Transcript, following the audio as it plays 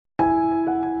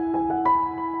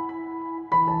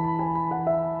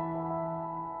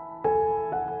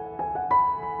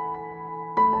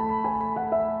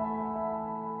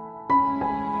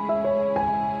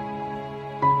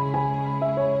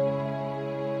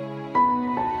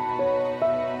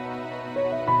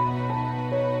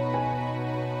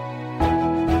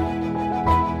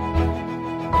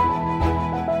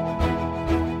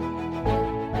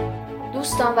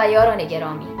دوستان و یاران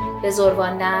گرامی، به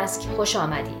زروان نسک خوش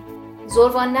آمدید.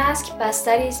 زروان نسک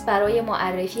بستری است برای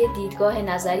معرفی دیدگاه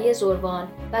نظریه زروان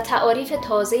و تعاریف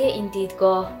تازه این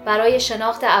دیدگاه برای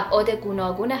شناخت ابعاد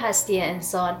گوناگون هستی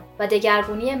انسان و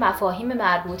دگرگونی مفاهیم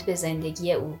مربوط به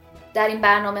زندگی او. در این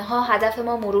برنامه‌ها هدف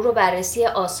ما مرور و بررسی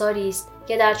آثاری است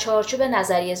که در چارچوب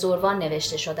نظریه زروان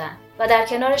نوشته شدند و در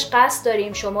کنارش قصد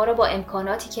داریم شما را با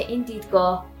امکاناتی که این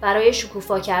دیدگاه برای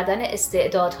شکوفا کردن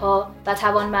استعدادها و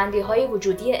توانمندی‌های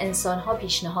وجودی انسان‌ها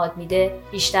پیشنهاد میده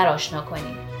بیشتر آشنا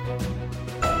کنیم.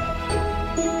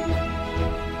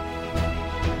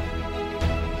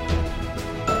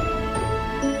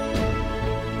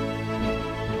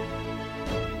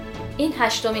 این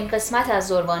 8مین قسمت از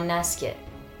زروان نسکه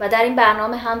و در این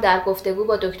برنامه هم در گفتگو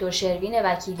با دکتر شروین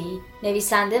وکیلی،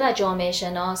 نویسنده و جامعه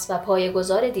شناس و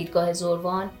پایه‌گذار دیدگاه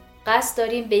زروان، قصد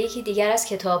داریم به یکی دیگر از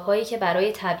کتاب‌هایی که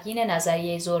برای تبیین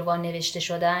نظریه زروان نوشته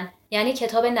شدن، یعنی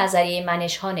کتاب نظریه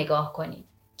منش‌ها نگاه کنیم.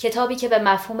 کتابی که به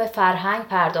مفهوم فرهنگ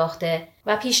پرداخته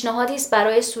و پیشنهادی است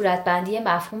برای صورتبندی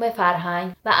مفهوم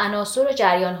فرهنگ و عناصر و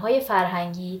جریان‌های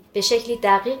فرهنگی به شکلی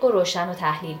دقیق و روشن و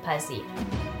تحلیل پذیر.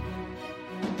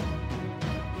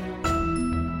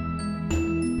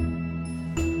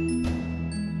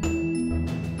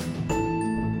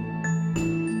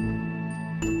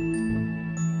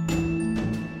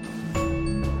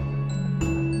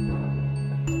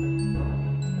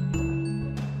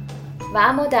 و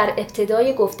اما در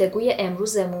ابتدای گفتگوی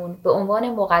امروزمون به عنوان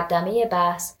مقدمه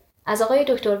بحث از آقای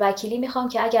دکتر وکیلی میخوام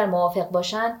که اگر موافق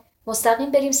باشن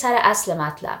مستقیم بریم سر اصل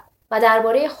مطلب و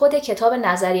درباره خود کتاب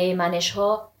نظریه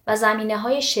منش‌ها و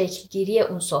زمینه‌های شکلگیری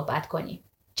اون صحبت کنیم.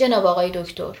 جناب آقای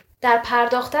دکتر، در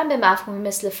پرداختن به مفهومی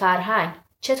مثل فرهنگ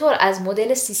چطور از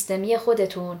مدل سیستمی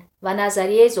خودتون و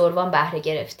نظریه زروان بهره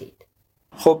گرفتید؟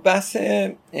 خب بحث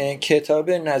کتاب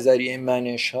نظریه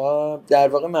منش‌ها در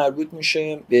واقع مربوط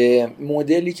میشه به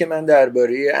مدلی که من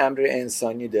درباره امر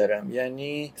انسانی دارم.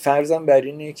 یعنی فرضم بر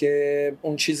اینه که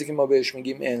اون چیزی که ما بهش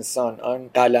میگیم انسان، آن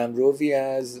قلمروی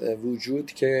از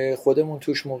وجود که خودمون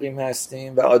توش مقیم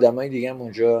هستیم و آدمای دیگه هم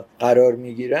اونجا قرار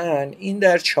میگیرن، این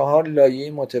در 4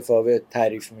 لایه متفاوت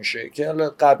تعریف میشه که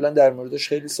حالا قبلا در موردش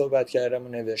خیلی صحبت کردم و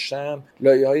نوشتم: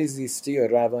 لایه‌های زیستی و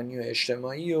روانی و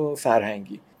اجتماعی و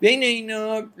فرهنگی. بین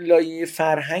اینا لایه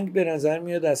فرهنگ به نظر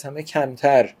میاد از همه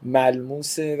کمتر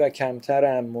ملموسه و کمتر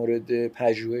هم مورد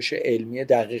پژوهش علمی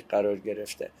دقیق قرار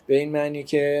گرفته. به این معنی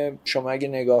که شما اگه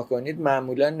نگاه کنید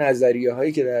معمولا نظریه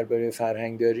هایی که درباره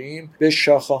فرهنگ داریم به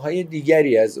شاخه های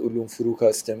دیگری از علوم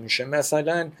فروکاسته میشه.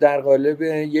 مثلا در قالب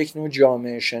یک نوع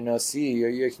جامعه شناسی یا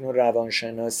یک نوع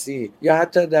روانشناسی یا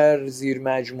حتی در زیر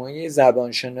مجموعه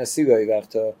زبان شناسی گاهی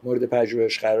وقتا مورد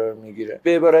پژوهش قرار میگیره.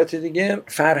 به عبارت دیگه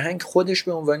فرهنگ خودش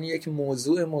به عنوان یک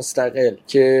موضوع مستقل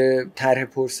که طرح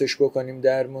پرسش بکنیم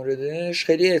در موردش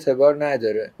خیلی اعتبار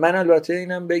نداره. من البته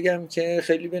اینم بگم که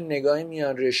خیلی به نگاه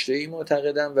میان رشته‌ای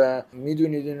معتقدم و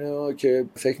میدونید اینو که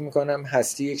فکر میکنم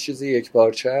هستی یک چیز یک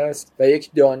پارچه است و یک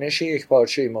دانش یک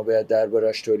پارچه‌ای ما باید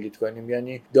دربارش تولید کنیم.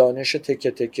 یعنی دانش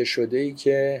تکه تکه شده‌ای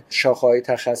که شاخه‌های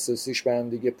تخصصیش به هم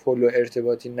دیگه پل و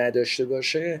ارتباطی نداشته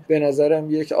باشه به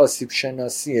نظرم یک آسیب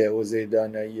شناسی حوزه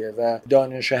داناییه و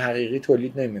دانش حقیقی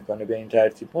تولید نمیکنه به این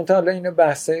ترتیب. حالا این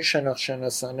بحثای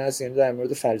شناخت-شناسانه است، یعنی در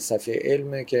مورد فلسفه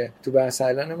علمه که تو بحث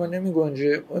الان ما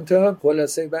نمیگنجه. منتها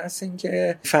خلاصه بحث این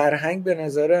که فرهنگ به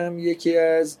نظرم یکی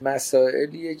از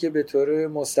مسائلیه که به طور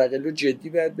مستقل و جدی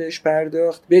باید بهش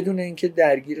پرداخت بدون اینکه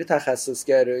درگیر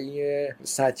تخصصگرایی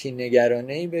سطحی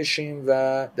نگرانه‌ای بشیم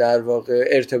و در واقع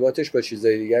ارتباطش با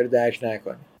چیزهای دیگر درک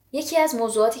نکنیم. یکی از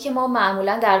موضوعاتی که ما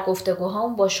معمولاً در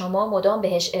گفتگوهام با شما مدام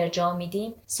بهش ارجاع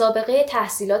میدیم سابقه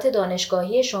تحصیلات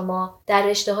دانشگاهی شما در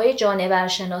رشته‌های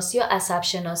جانورشناسی و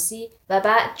عصبشناسی و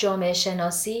بعد جامعه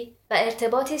شناسی و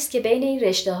ارتباطی است که بین این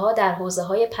رشته‌ها در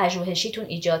حوزه‌های پژوهشیتون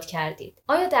ایجاد کردید.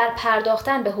 آیا در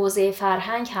پرداختن به حوزه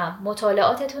فرهنگ هم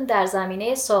مطالعاتتون در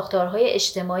زمینه ساختارهای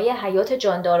اجتماعی حیات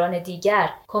جانداران دیگر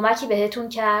کمکی بهتون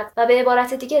کرد و به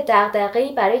عبارت دیگه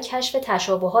دغدغه‌ای برای کشف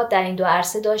تشابهات در این دو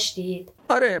عرصه داشتید؟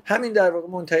 آره، همین در واقع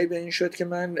منتهی به این شد که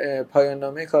من پایان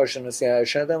نامه کارشناسی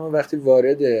ارشدم و وقتی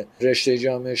وارد رشته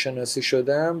جامعه شناسی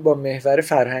شدم با محور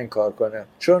فرهنگ کار کنم،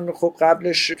 چون خب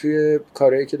قبلش توی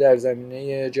کارهایی که در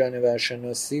زمینه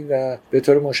جانورشناسی و به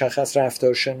طور مشخص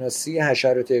رفتارشناسی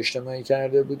حشرات اجتماعی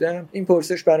کرده بودم، این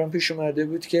پرسش برام پیش اومده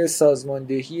بود که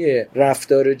سازماندهی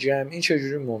رفتار جمعی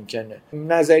چجوری ممکنه.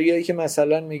 نظریه‌ای که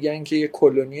مثلا میگن که یک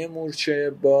کلونی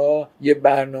مورچه با یه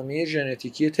برنامه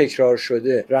ژنتیکی تکرار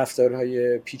شده رفتارهای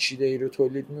کارهای پیچیده‌ای رو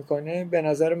تولید میکنه به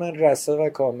نظر من رسا و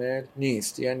کامل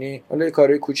نیست. یعنی حالا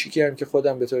کارهای کوچیکی هم که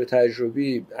خودم به طور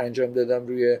تجربی انجام دادم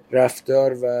روی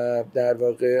رفتار و در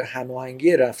واقع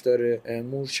هماهنگی رفتار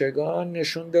مورچگان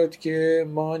نشون داد که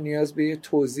ما نیاز به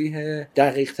توضیح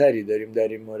دقیق تری داریم در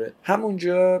این مورد.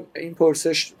 همونجا این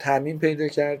پرسش تعمیم پیدا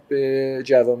کرد به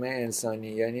جوامع انسانی.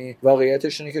 یعنی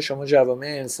واقعیتش اینه که شما جوامع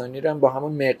انسانی رو هم با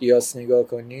همون مقیاس نگاه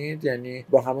کنید، یعنی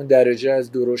با همون درجه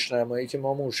از درشت‌نمایی که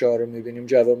ما مورچه‌ها رو می‌بینیم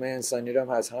جوامع انسانی رو هم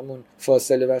از همون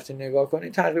فاصله وقتی نگاه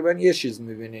کنید تقریبا یه چیز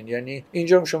می‌بینید. یعنی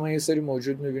اینجا هم شما یه سری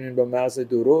موجود می‌بینید با مغز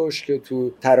درشت که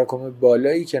تو تراکم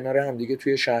بالایی کنار هم دیگه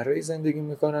توی شهرهای زندگی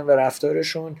می‌کنن و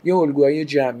رفتارشون یه الگوهای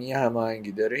جمعی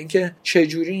هماهنگی داره. اینکه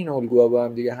چجوری این الگوها با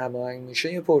هم دیگه هماهنگ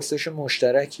میشه یه پرسش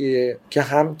مشترکیه که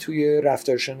هم توی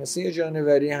رفتارشناسی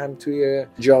جانوری هم توی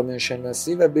جامعه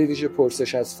شناسی و به ویژه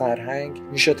پرسش از فرهنگ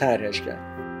میشه طرحش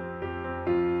کرد.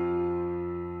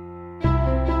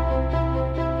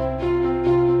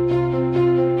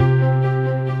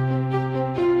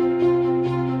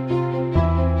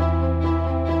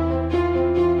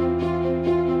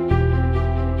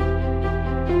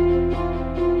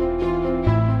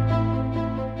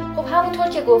 همونطور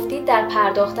که گفتید در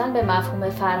پرداختن به مفهوم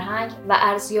فرهنگ و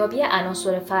ارزیابی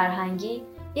عناصر فرهنگی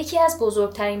یکی از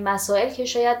بزرگترین مسائل که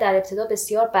شاید در ابتدا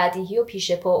بسیار بدیهی و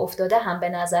پیش پا افتاده هم به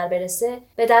نظر برسه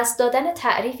به دست دادن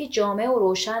تعریفی جامع و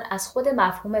روشن از خود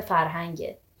مفهوم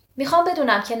فرهنگه. میخوام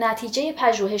بدونم که نتیجه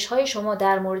پژوهش‌های شما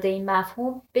در مورد این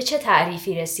مفهوم به چه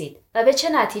تعریفی رسید و به چه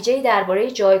نتیجه‌ای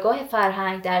درباره جایگاه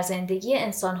فرهنگ در زندگی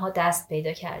انسان‌ها دست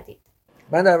پیدا کردید.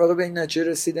 من در واقع به این نتیجه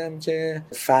رسیدم که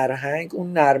فرهنگ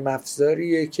اون نرم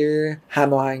افزاریه که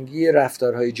هماهنگی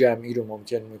رفتارهای جمعی رو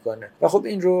ممکن میکنه و خب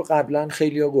این رو قبلا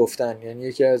خیلی‌ها گفتن. یعنی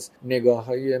یکی از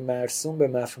نگاه‌های مرسوم به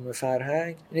مفهوم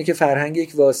فرهنگ اینه که فرهنگ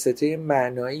یک واسطه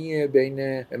معنایی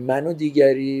بین من و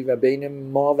دیگری و بین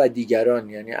ما و دیگران،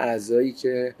 یعنی اعضایی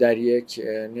که در یک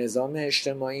نظام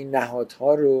اجتماعی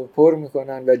نهادها رو پر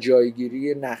میکنن و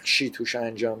جایگیری نقشی توش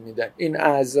انجام میدن. این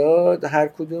اعضا هر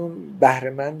کدوم بهره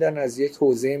مندن از یک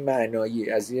حوزه معنایی،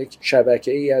 از یک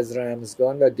شبکه‌ای از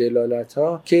رمزگان و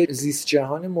دلالت‌ها که زیست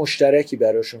جهان مشترکی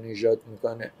براشون ایجاد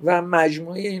میکنه و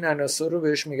مجموعه این عناصر رو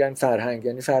بهش میگن فرهنگ.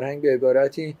 یعنی فرهنگ به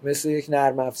عبارتی مثل یک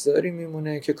نرم افزاری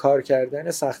میمونه که کار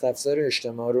کردن سخت افزار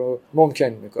اجتماع رو ممکن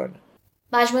میکنه.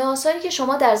 مجموعه آثاری که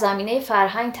شما در زمینه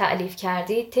فرهنگ تألیف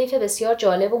کردید طیف بسیار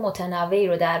جالب و متنوعی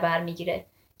رو در بر میگیره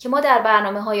که ما در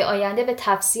برنامه‌های آینده به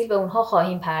تفصیل به اونها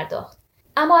خواهیم پرداخت.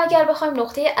 اما اگر بخوایم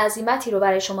نقطه عزیمتی رو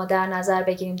برای شما در نظر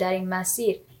بگیریم در این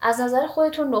مسیر، از نظر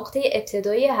خودتون نقطه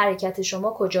ابتدایی حرکت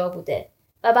شما کجا بوده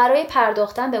و برای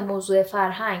پرداختن به موضوع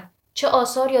فرهنگ چه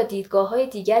آثار یا دیدگاه‌های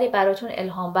دیگری براتون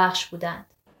الهام بخش بودند؟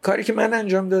 کاری که من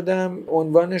انجام دادم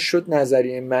عنوانش شد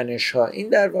نظریه منش‌ها. این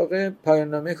در واقع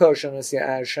پایان‌نامه کارشناسی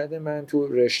ارشد من تو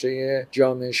رشته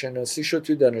جامعه شناسی شد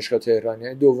تو دانشگاه تهران.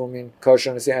 یعنی دومین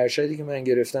کارشناسی ارشدی که من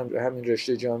گرفتم همین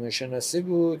رشته جامعه شناسی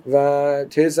بود و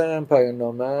تزم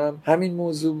پایان‌نامه‌ام همین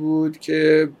موضوع بود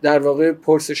که در واقع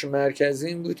پرسش مرکزی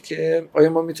این بود که آیا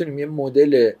ما میتونیم یه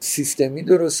مدل سیستمی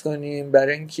درست کنیم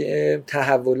برای اینکه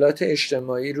تحولات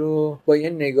اجتماعی رو با یه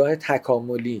نگاه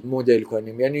تکاملی مدل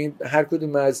کنیم. یعنی هر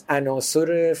کدوم از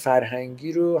عناصر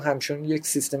فرهنگی رو همچون یک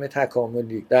سیستم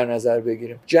تکاملی در نظر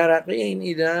بگیریم. جرقه این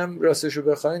ایدم راستشو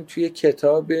بخواین توی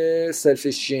کتاب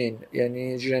سلفیش جین،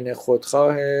 یعنی ژن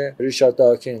خودخواه ریچارد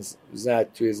داکینز زد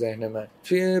توی ذهن من.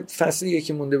 توی فصل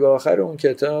یکی مونده به آخر اون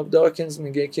کتاب داکینز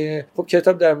میگه که خب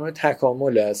کتاب در مورد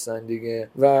تکامل هستن دیگه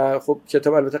و خب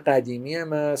کتاب البته قدیمی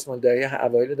هم هست، مال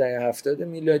اوایل دهه 70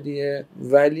 میلادیه،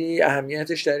 ولی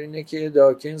اهمیتش در اینه که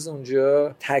داکینز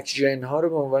اونجا تک ژن ها رو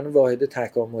به عنوان واحد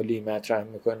تکاملی مطرح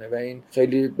میکنه و این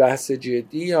خیلی بحث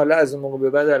جدی. حالا از اون موقع به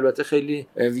بعد البته خیلی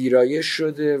ویرایش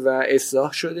شده و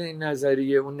اصلاح شده این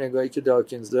نظریه. اون نگاهی که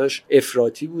داکینز داشت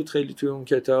افراطی بود خیلی توی اون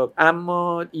کتاب،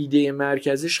 اما ایده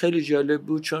مرکزیش خیلی جالب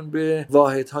بود چون به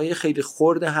واحدهای خیلی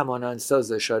خرد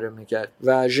همانندساز اشاره میکرد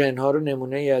و ژن‌ها رو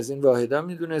نمونه ای از این واحدها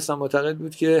میدونست. معتقد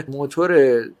بود که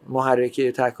موتور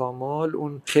محرکه تکامل،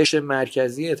 اون خش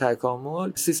مرکزی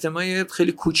تکامل، سیستمای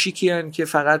خیلی کوچیکی هستن که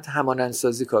فقط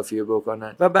همانندسازی کافیه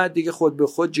بکنن و بعد دیگه خود به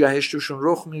خود جهش توشون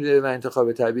رخ میده و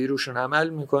انتخاب طبیعی روشون عمل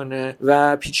میکنه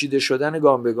و پیچیده شدن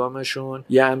گام به گامشون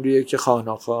یه امریه که خواه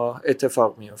ناخواه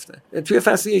اتفاق میفته. توی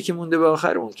فصل یکی مونده به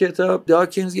آخر اون کتاب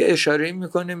داکینز یه اشاره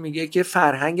میکنه، میگه که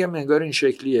فرهنگ انگار این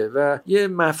شکلیه و یه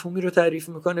مفهومی رو تعریف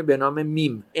میکنه به نام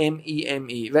میم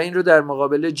MEME و این رو در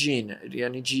مقابل جین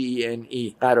یعنی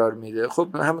GENE قرار میده. خب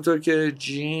همونطور که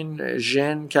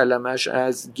ژن کلمش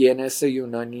از گنس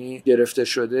یونانی گرفته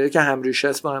شده که همریشه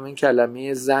است با همین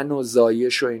کلمه زن و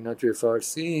زایش و اینا توی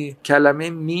فارسی، کلمه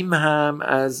میم هم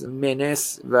از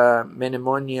منس و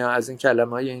منمونیا از این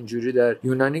کلمه‌های اینجوری در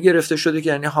یونانی گرفته شده که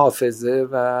یعنی حافظه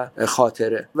و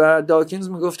خاطره. و داکینز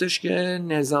میگفتش که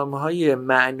نظام‌های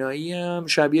معنایی هم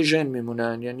شبیه ژن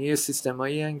میمونن، یعنی یه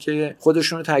سیستمایی هستن که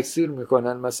خودشون رو تکثیر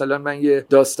میکنن. مثلا من یه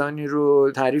داستانی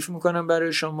رو تعریف میکنم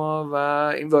برای شما و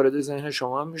این وارد ذهن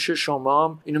شما میشه، شما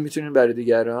هم اینو میتونین برای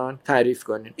دیگران تعریف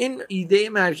کنین. این ایده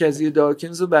مرکزی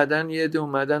داکینز رو بعدن یه عده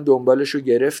اومدن دنبالش رو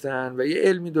گرفتن و یه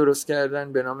علمی درست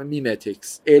کردن به نام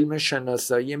میمتیکس، علم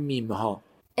شناسایی میم ها.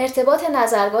 ارتباط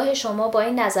نظرگاه شما با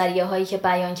این نظریه هایی که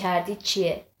بیان کردید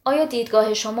چیه؟ آیا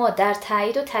دیدگاه شما در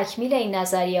تایید و تکمیل این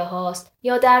نظریه هاست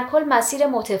یا در کل مسیر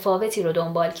متفاوتی رو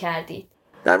دنبال کردید؟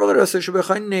 در واقع راستش رو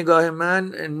بخواین نگاه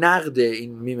من نقد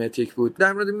این میمتیک بود.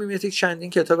 در مورد میمتیک چندین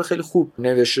کتاب خیلی خوب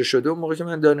نوشته شده. اون موقع که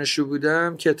من دانشجو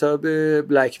بودم کتاب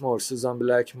سوزان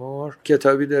بلکمور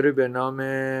کتابی داره به نام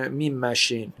میم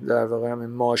ماشین، در واقع همین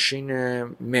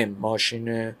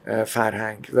ماشین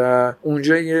فرهنگ، و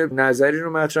اونجا یه نظری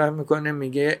رو مطرح میکنه،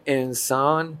 میگه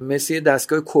انسان مثل یه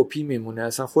دستگاه کپی میمونه،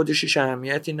 اصلا خودش هیچ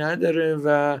اهمیتی نداره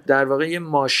و در واقع یه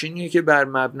ماشینیه که بر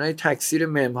مبنای تکثیر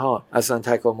مم‌ها اصلا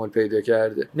تکامل پیدا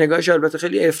کرده. نگاهش البته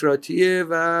خیلی افراطیه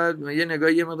و یه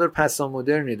نگاه یه مقدار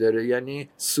پسامدرنی داره، یعنی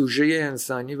سوژه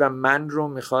انسانی و من رو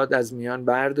میخواد از میان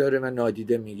برداره و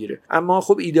نادیده میگیره. اما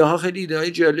خب ایده ها خیلی ایده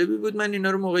های جالبی بود. من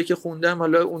اینا رو موقعی که خوندم،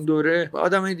 حالا اون دوره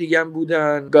آدمای دیگه هم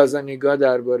بودن، گازانیگا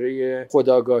درباره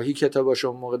خودآگاهی کتاباشو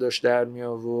اون موقع داشت در می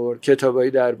آورد،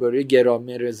 کتابایی درباره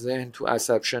گرامر ذهن تو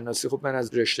عصب شناسی. خب من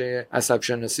از رشته عصب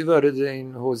شناسی وارد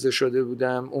این حوزه شده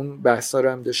بودم، اون بحثا رو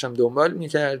هم داشتم دنبال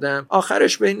میکردم.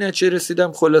 آخرش به این نتیجه رسیدم،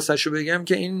 خلاصه‌شو بگم،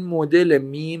 که این مدل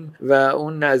میم و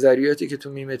اون نظریاتی که تو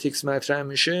میمتیکس مطرح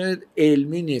میشه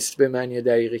علمی نیست به معنی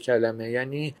دقیق کلمه،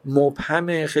 یعنی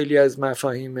مبهم خیلی از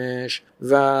مفاهیمش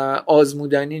و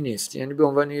آزمودنی نیست، یعنی به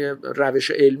عنوان یه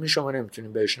روش علمی شما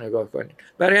نمیتونید بهش نگاه کنید.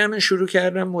 برای همین شروع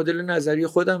کردم مدل نظری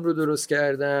خودم رو درست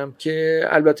کردم که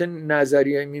البته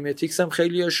نظریه میمتیکس هم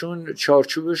خیلیاشون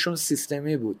چارچوبشون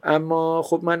سیستمی بود، اما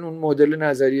خب من اون مدل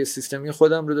نظری سیستمی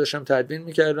خودم رو داشتم تدوین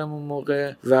میکردم اون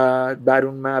موقع و بر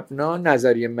اون مبنا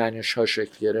نظریه منش ها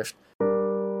شکل گرفت.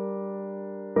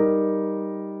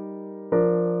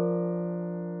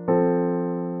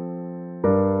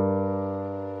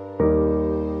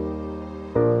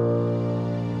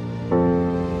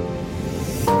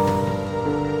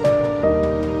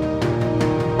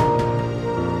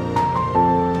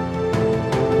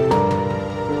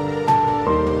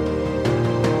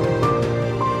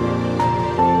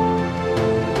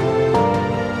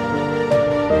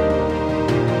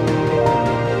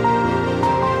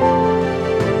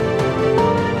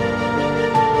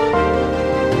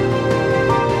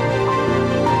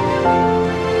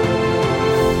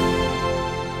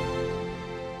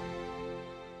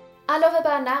 علاوه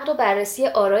بر نقد و بررسی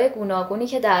آراء گوناگونی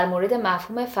که در مورد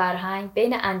مفهوم فرهنگ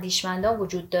بین اندیشمندان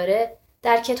وجود داره،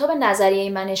 در کتاب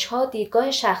نظریه منش‌ها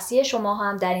دیدگاه شخصی شما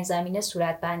هم در این زمینه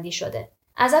صورتبندی شده.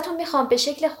 ازتون میخوام به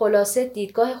شکل خلاصه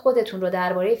دیدگاه خودتون رو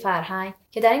درباره فرهنگ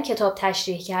که در این کتاب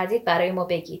تشریح کردید برای ما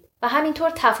بگید و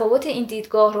همینطور تفاوت این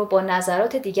دیدگاه رو با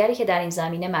نظرات دیگری که در این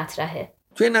زمینه مطرحه.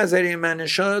 توی نظریه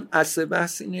منشا اصل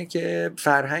بحث اینه که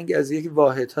فرهنگ از یک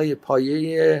واحدهای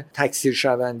پایه تکثیر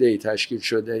شونده‌ای تشکیل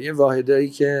شده، یه واحدایی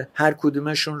که هر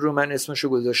کدومشون رو من اسمشو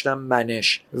گذاشتم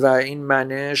منش و این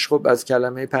منش خب از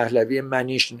کلمه پهلوی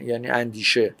منیش یعنی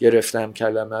اندیشه گرفتم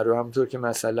کلمه رو، همونطور که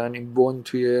مثلا این بن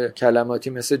توی کلماتی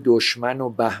مثل دشمن و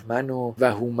بهمن و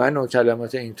وهومن و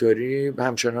کلمات اینطوری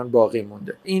همچنان باقی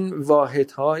مونده. این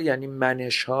واحدها یعنی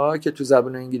منش‌ها که تو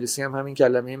زبان انگلیسی هم همین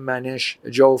کلمه منش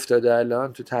جا افتاده الان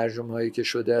تو ترجمه هایی که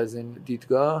شده از این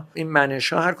دیدگاه، این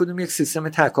منش ها هر کدوم یک سیستم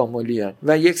تکاملی هن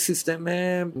و یک سیستم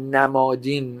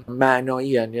نمادین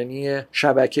معنایی هن، یعنی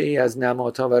شبکه ای از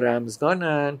نمادها و رمزگان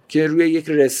هن که روی یک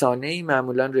رسانه ای،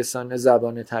 معمولا رسانه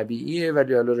زبان طبیعیه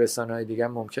ولی حالا رسانه های دیگه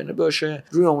ممکنه باشه،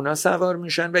 روی اونا سوار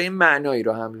میشن و این معنایی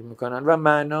رو حمل میکنن و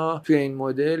معنا توی این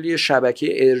مدل یه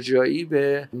شبکه ارجاعی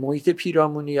به محیط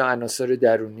پیرامونی یا عناصر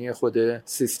درونی خود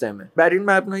سیستمه. بر این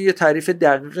مبنا یه تعریف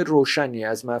دقیق روشنی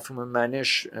از مفهوم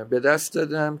منش به دست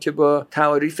دادم که با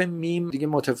تعریف میم دیگه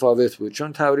متفاوت بود،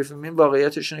 چون تعریف میم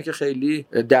واقعیتش اینه که خیلی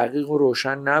دقیق و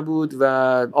روشن نبود و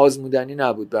آزمودنی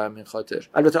نبود. به همین خاطر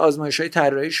البته آزمایش‌های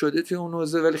طراحی شده توی اون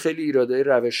حوزه، ولی خیلی ایرادای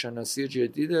روش شناسی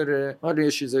جدی داره. من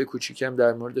یه چیزای کوچیکم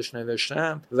در موردش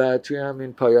نوشتم و توی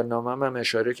همین پایان نامه‌ام هم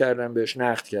اشاره کردم بهش،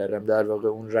 نقد کردم در واقع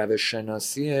اون روش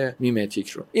شناسی میمتیک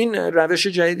رو. این روش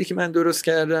جدیدی که من درست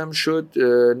کردم شد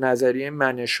نظریه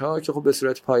منش‌ها که خب به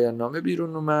صورت پایان نامه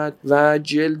بیرون اومد و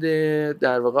جلد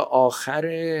در واقع آخر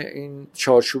این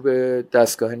چارچوب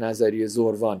دستگاه نظریه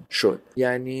زروان شد.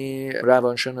 یعنی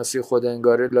روانشناسی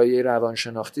خودانگاره لایه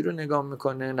روانشناختی رو نگاه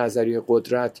میکنه، نظریه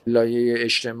قدرت لایه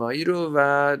اجتماعی رو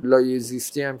و لایه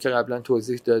زیستی هم که قبلا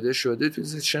توضیح داده شده تو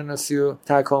زیست شناسی و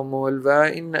تکامل، و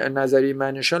این نظریه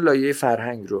منش‌ها لایه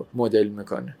فرهنگ رو مدل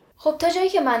میکنه. خب تا جایی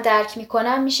که من درک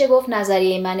میکنم میشه گفت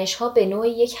نظریه منش‌ها به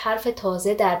نوعی یک حرف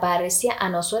تازه در بررسی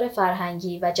عناصر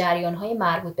فرهنگی و جریان‌های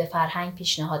مربوط به فرهنگ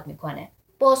پیشنهاد میکنه.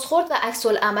 بازخورد و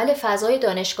عکس‌العمل فضای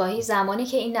دانشگاهی زمانی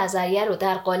که این نظریه رو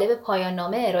در قالب پایان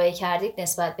نامه ارائه کردید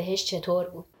نسبت بهش چطور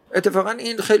بود؟ اتفاقا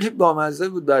این خیلی بامزه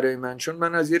بود برای من، چون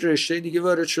من از یه رشته دیگه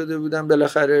وارد شده بودم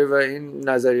بالاخره و این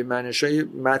نظریه منشای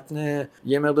متن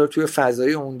یه مقدار توی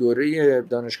فضای اون دوره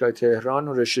دانشگاه تهران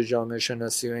و رشته جامعه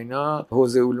شناسی و اینا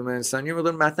حوزه علوم انسانی یه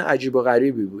مقدار متن عجیب و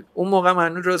غریبی بود. اون موقع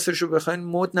من راستش رو بخواین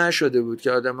مد نشده بود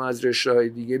که آدم‌ها از رشته‌های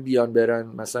دیگه بیان برن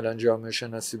مثلا جامعه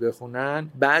شناسی بخونن.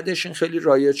 بعدش این خیلی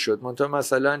رایج شد. منتها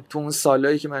مثلا تو اون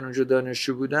سالایی که من اونجا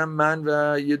دانشجو بودم، من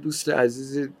و یه دوست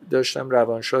عزیزی داشتم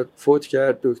روانشاد فوت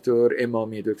کرد، دکتر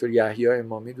یحیی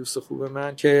امامی، دوست خوب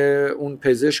من که اون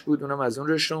پزشک بود، اونم از اون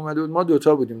رشته اومده بود. ما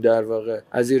دوتا بودیم در واقع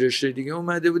از این رشته دیگه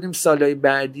اومده بودیم. سالهای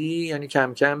بعدی یعنی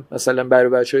کم کم مثلا برای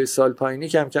بچهای سال پایینی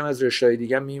کم کم از رشته‌های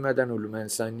دیگه میومدن علوم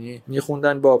انسانی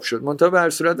میخوندن، باب شد. منتها به هر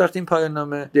صورت وقتی این پایان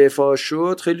نامه دفاع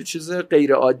شد خیلی چیز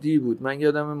غیر عادی بود. من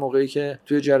یادم موقعی که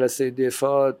توی جلسه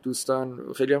دفاع دوستان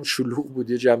خیلی هم شلوغ بود،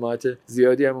 یه جماعت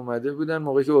زیادی هم اومده بودن،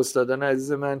 موقعی که استادان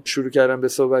عزیز من شروع کردن به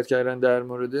صحبت کردن در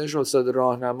موردش، استاد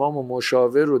راهنما و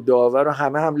مشاور و داور و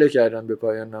همه حمله کردن به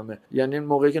پایان نامه. یعنی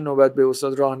موقعی که نوبت به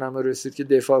استاد راهنما رسید که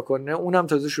دفاع کنه، اونم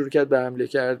تازه شروع کرد به حمله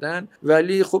کردن.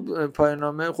 ولی خب پایان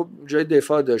نامه خب جای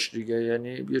دفاع داشت دیگه،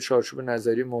 یعنی یه چارچوب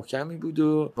نظری محکمی بود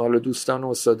و حالا دوستان و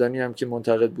استادانی هم که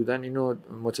منتقد بودن اینو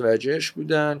متوجهش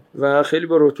بودن و خیلی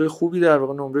با رتبه خوبی در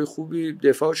واقع نمره خوبی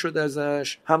دفاع شد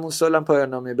ازش. همون سال هم پایان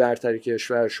نامه برتری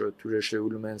کشور شد تو رشته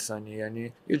علوم انسانی،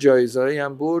 یعنی یه جایزه‌ای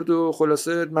هم برد و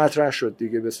خلاصه مطرح شد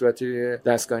دیگه به صورت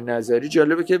دستگاه نظری.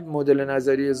 جالبه که مدل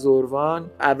نظریه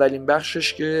زروان اولین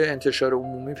بخشش که انتشار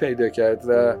عمومی پیدا کرد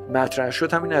و مطرح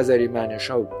شد همین نظریه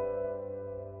منش‌ها بود.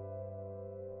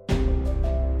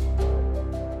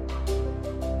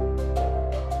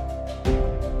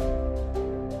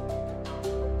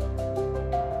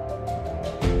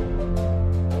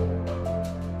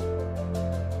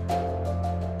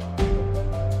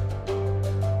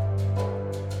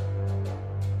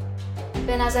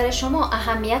 به نظر شما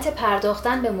اهمیت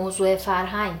پرداختن به موضوع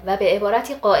فرهنگ و به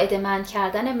عبارتی قاعده‌مند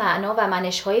کردن معنا و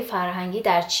منش‌های فرهنگی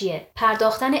در چیه؟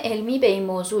 پرداختن علمی به این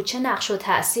موضوع چه نقش و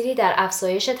تأثیری در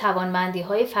افزایش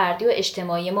توانمندی‌های فردی و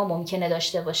اجتماعی ما ممکنه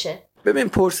داشته باشه؟ ببین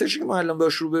پرسشی که ما الان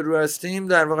باش روبرو هستیم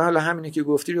در واقع حالا همینی که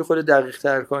گفتی رو خود دقیق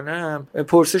تر کنم،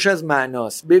 پرسش از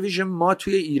معناست. به ویژه ما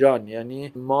توی ایران،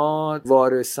 یعنی ما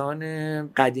وارثان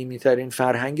قدیمی ترین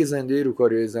فرهنگ زنده رو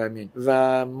کره زمین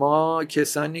و ما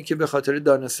کسانی که به خاطر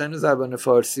دانستن زبان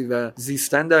فارسی و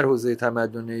زیستن در حوزه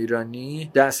تمدن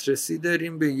ایرانی دسترسی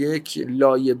داریم به یک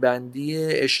لایه بندی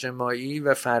اجتماعی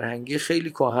و فرهنگی خیلی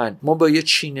کهن. ما با یه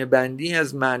چینه بندی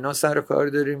از معنا سر و کار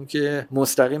داریم که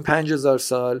مستقیم 5000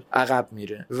 سال عقب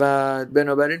میره و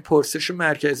بنابراین پرسش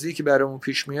مرکزی که برامون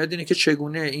پیش میاد اینه که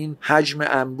چگونه این حجم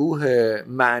انبوه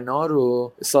معنا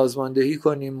رو سازماندهی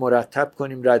کنیم، مرتب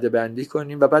کنیم، ردبندی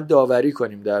کنیم و بعد داوری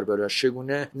کنیم دربارش،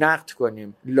 چگونه نقد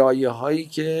کنیم لایه‌هایی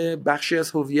که بخشی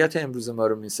از هویت امروز ما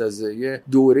رو میسازه. یه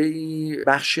دوره‌ای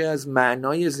بخشی از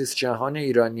معنای زیست جهان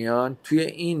ایرانیان توی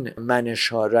این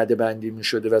منش‌ها ردبندی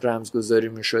میشده و رمزگذاری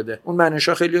میشده. اون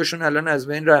منش‌ها خیلی‌هاشون الان از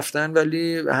بین رفتن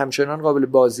ولی همچنان قابل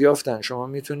بازیافتن. شما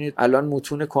میتونید الان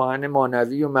متون کهن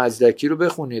مانوی و مزدکی رو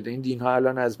بخونید، این دین‌ها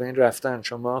الان از بین رفتن.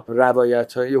 شما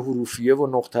روایت‌های حروفیه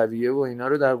و نقطویه و اینا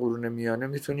رو در قرون میانه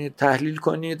میتونید تحلیل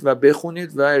کنید و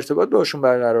بخونید و ارتباط باشون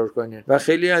برقرار کنید و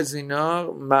خیلی از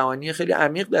اینا معانی خیلی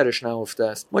عمیق درش نهفته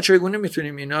است. ما چگونه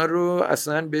میتونیم اینا رو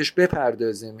اصلا بهش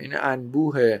بپردازیم، این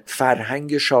انبوه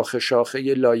فرهنگ شاخه شاخه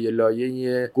لایه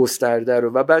لایه گسترده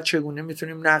رو، و بعد چگونه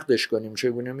میتونیم نقدش کنیم،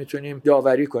 چگونه میتونیم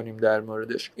داوری کنیم در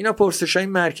موردش. اینا پرسش‌های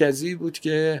مرکزی بود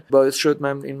که باعث شد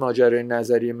من این ماجرای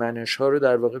نظریه منش ها رو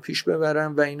در واقع پیش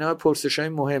ببرم و اینا پرسش‌های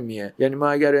مهمیه. یعنی ما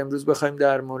اگر امروز بخوایم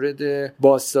در مورد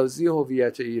بازسازی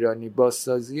هویت ایرانی،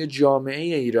 بازسازی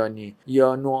جامعه ایرانی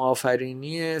یا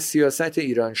نوآفرینی سیاست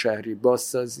ایران شهری،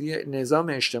 بازسازی نظام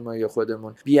اجتماعی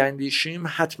خودمون بیاندیشیم،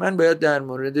 حتما باید در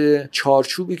مورد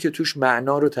چارچوبی که توش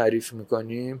معنا رو تعریف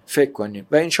میکنیم فکر کنیم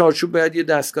و این چارچوب باید یه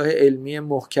دستگاه علمی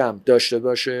محکم داشته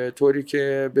باشه، طوری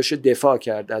که بشه دفاع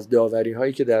کرد از داوری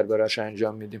هایی که دربارش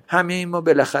انجام میدیم. همه این ما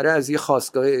بالاخره از یه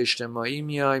خاستگاه اجتماعی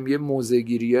میایم، یه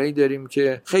موضع‌گیریایی داریم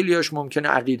که خیلیاش ممکنه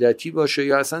عقیدتی باشه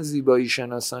یا اصلا زیبایی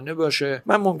شناسانه باشه.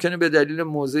 من ممکنه به دلیل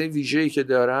موضع ویژه‌ای که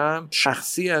دارم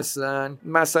شخصی هستن،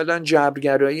 مثلا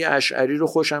جبرگرایی اشعری رو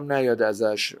خوشم نیاد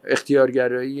ازش،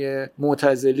 اختیارگرایی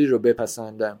معتزلی رو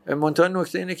بپسندم. منتها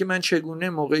نکته اینه که من چگونه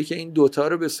موقعی که این دوتا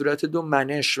رو به صورت دو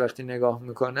منش وقتی نگاه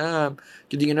میکنم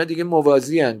که دیگه اینا دیگه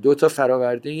موازی ان، دو تا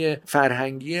فراورده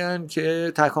فرهنگی ان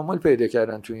که تکامل پیدا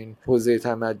کردن تو این حوزه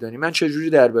تمدنی، من چجوری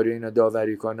درباره اینا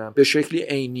داوری کنم به شکلی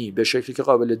عینی، به شکلی که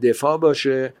قابل دفاع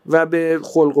باشه و به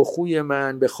خلق و خوی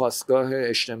من، به خاستگاه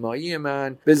اجتماعی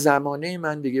من، به زمانه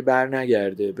من دیگه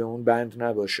برنگرده، به اون بند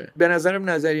نباشه. به نظرم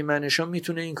نظریه منشا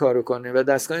میتونه این کارو کنه و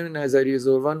دستگاه نظریه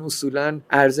زروان اصولاً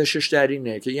ارزشش در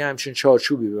اینه که یه همچین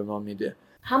چارچوبی به ما میده.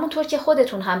 همونطور که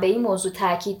خودتون هم به این موضوع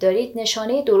تاکید دارید،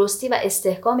 نشانه درستی و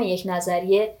استحکام یک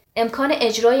نظریه امکان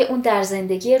اجرای اون در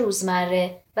زندگی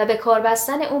روزمره و به کار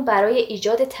بستن اون برای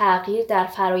ایجاد تغییر در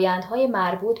فرآیندهای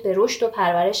مربوط به رشد و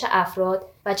پرورش افراد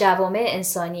و جوامع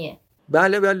انسانیه.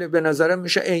 بله به نظرم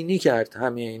میشه عینی کرد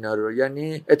همه اینا رو.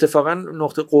 یعنی اتفاقا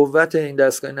نقطه قوت این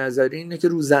دستگاه نظری اینه که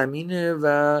رو زمینه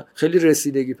و خیلی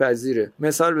رسیدگی پذیره.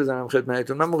 مثال بزنم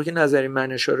خدمتتون، من موقعی که نظریه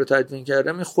منشا رو تدوین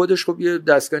کردم، این خودش خب یه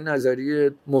دستگاه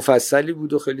نظری مفصلی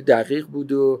بود و خیلی دقیق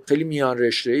بود و خیلی میان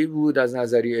رشته‌ای بود، از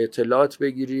نظریه اطلاعات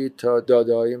بگیرید تا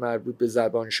داده‌های مربوط به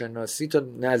زبان شناسی تا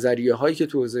نظریه هایی که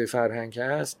تو حوزه فرهنگ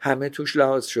هست، همه توش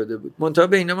لحاظ شده بود. منتها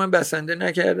به اینا من بسنده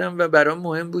نکردم و برام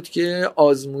مهم بود که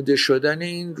آزموده شدن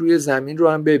این روی زمین رو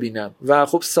هم ببینم و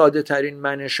خب ساده ترین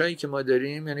منشایی که ما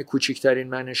داریم، یعنی کوچکترین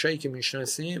منشایی که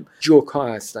میشناسیم، جوک ها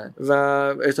هستن و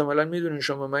احتمالاً میدونین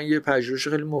شما من یه پژوهش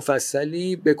خیلی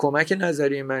مفصلی به کمک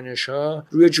نظریه منشا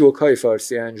روی جوک های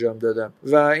فارسی انجام دادم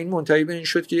و این منتهی به این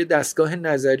شد که یه دستگاه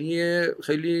نظری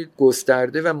خیلی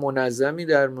گسترده و منظمی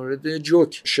در مورد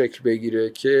جوک شکل بگیره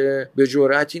که به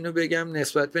جرئت اینو بگم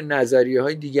نسبت به نظریه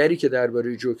های دیگری که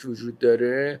درباره جوک وجود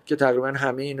داره که تقریبا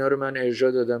همه اینا رو من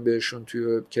ارجاع دادم بهشون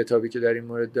توی کتابی که در این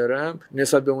مورد دارم،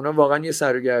 نسبت به اونا واقعا یه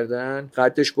سر و گردن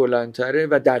قدش بلندتره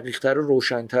و دقیق‌تر و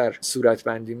روشن‌تر صورت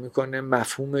بندی میکنه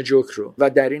مفهوم جوک رو و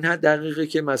در این حد دقیقه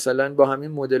که مثلا با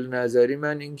همین مدل نظری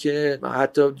من این که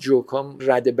حتی جوک ها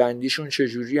رده بندیشون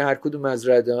چجوری، هر کدوم از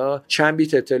رده ها چند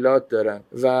بیت اطلاعات دارن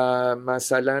و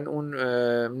مثلا اون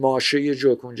ماشه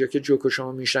جوک، اونجا که جوک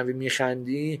شما میشنوی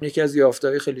میخندی، یکی از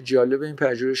یافته‌های خیلی جالب این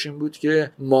پژوهش این بود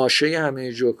که ماشه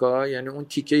همه جوک ها، یعنی اون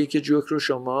تیکه‌ای که جوک رو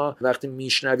شما وقتی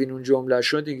میشنوین اون جمله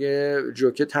شو دیگه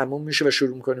جوکه تموم میشه و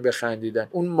شروع میکنه به خندیدن،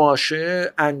 اون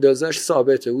ماشه اندازش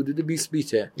ثابته، حدود 20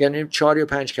 بیته، یعنی 4 یا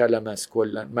 5 کلمه است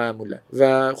کلا معمولا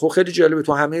و خب خیلی جالبه،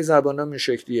 تو همه زبانا این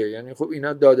شکلیه. یعنی خب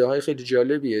اینا داده های خیلی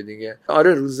جالبیه دیگه.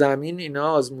 آره رو زمین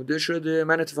اینا آزموده شده.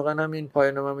 من اتفاقا همین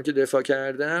پایان‌نامه‌ای که دفاع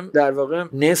کردم در واقع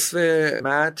نصف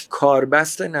متن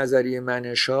کاربست نظریه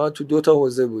منشا تو 2 تا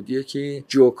حوزه بود، یکی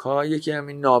جوک ها، یکی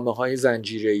همین نامه‌های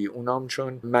زنجیره‌ای. اونام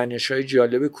چون منشای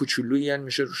جالب کوچولویی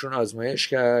میشه روشون آزمایش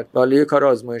کرد. حالا یه کار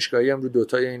آزمایشگاهی هم رو 2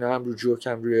 تا اینا، هم رو جوک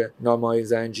هم روی نامه‌های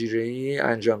زنجیره‌ای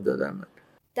انجام دادم.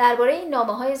 درباره این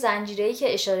نامه‌های زنجیره‌ای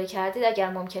که اشاره کردید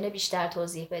اگر ممکنه بیشتر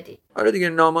توضیح بدید. آره دیگه،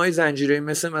 نامه‌های زنجیره‌ای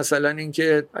مثلا این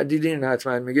که دیدین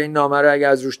حتما، میگه این نامه رو اگه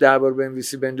از روش 10 بار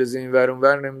بنویسی بندازی اینور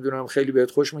اونور، نمیدونم خیلی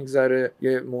بهت خوش میگذره،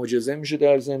 یه معجزه میشه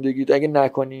در زندگیت. اگه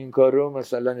نکنی این کارو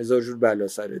مثلا هزار جور بلا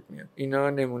سرت میاد. اینا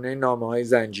نمونه نامه‌های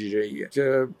زنجیره‌ایه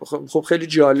که خب خیلی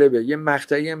جالبه. یه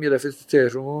مقطعی هم یه دفعه تو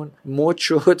تهران مد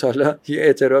شد، حالا یه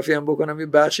اعترافی هم بکنم، یه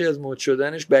بخشی از مد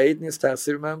شدنش بعید نیست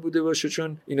تقصیر من بوده باشه،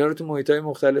 چون اینا رو تو محیط‌های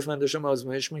مختلف من داشتم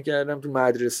آزمایش می‌کردم، تو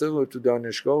مدرسه و تو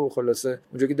دانشگاه و خلاصه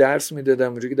اونجا که درس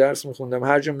میدادم، اونجا که درس می‌خوندم،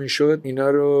 هر جا میشد اینا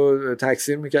رو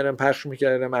تکثیر می‌کردم، پخش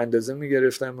می‌کردم، اندازه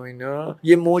می‌گرفتم و اینا.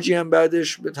 یه موجی هم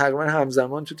بعدش تقریبا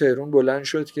همزمان تو تهران بلند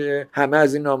شد که همه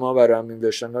از این نامه‌ها برام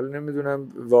می‌نوشتن. حالا نمیدونم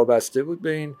وابسته بود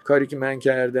به این کاری که من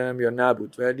کردم یا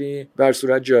نبود، ولی بر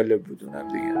صورت جالب بود اونم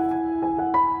دیگه.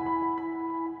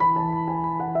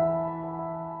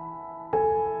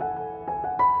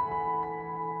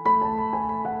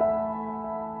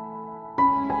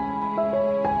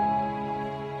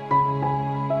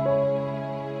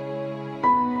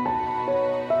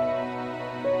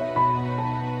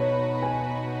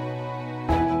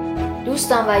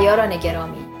 دوستان و یاران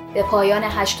گرامی، به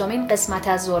پایان 8مین قسمت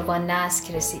از زروان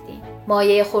نسک رسیدیم.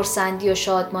 مایه خرسندی و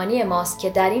شادمانی ماست که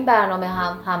در این برنامه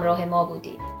هم همراه ما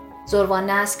بودید. زروان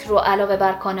نسک رو علاوه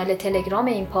بر کانال تلگرام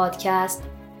این پادکست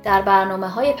در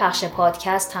برنامه‌های پخش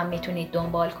پادکست هم میتونید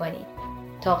دنبال کنید.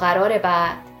 تا قرار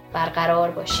بعد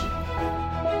برقرار باشید.